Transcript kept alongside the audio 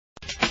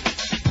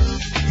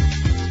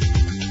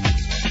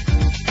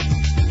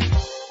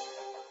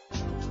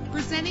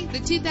the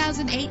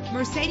 2008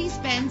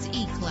 Mercedes-Benz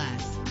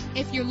E-Class.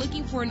 If you're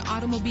looking for an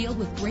automobile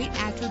with great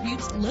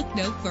attributes, look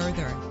no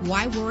further.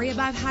 Why worry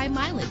about high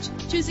mileage?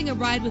 Choosing a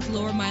ride with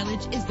lower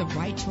mileage is the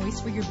right choice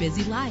for your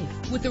busy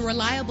life. With a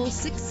reliable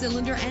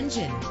 6-cylinder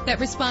engine that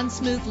responds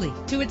smoothly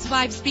to its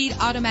 5-speed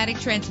automatic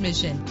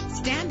transmission.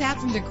 Stand out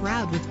from the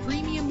crowd with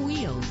premium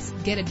wheels.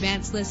 Get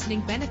advanced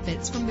listening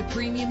benefits from the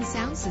premium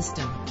sound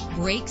system.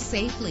 Brake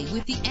safely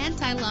with the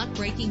anti-lock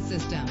braking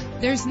system.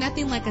 There's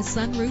nothing like a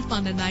sunroof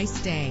on a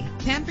nice day.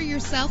 Pamper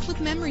yourself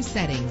with memory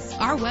settings.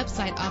 Our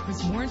website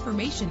offers more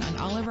information on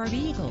all of our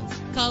vehicles.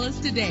 Call us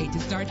today to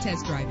start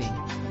test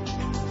driving.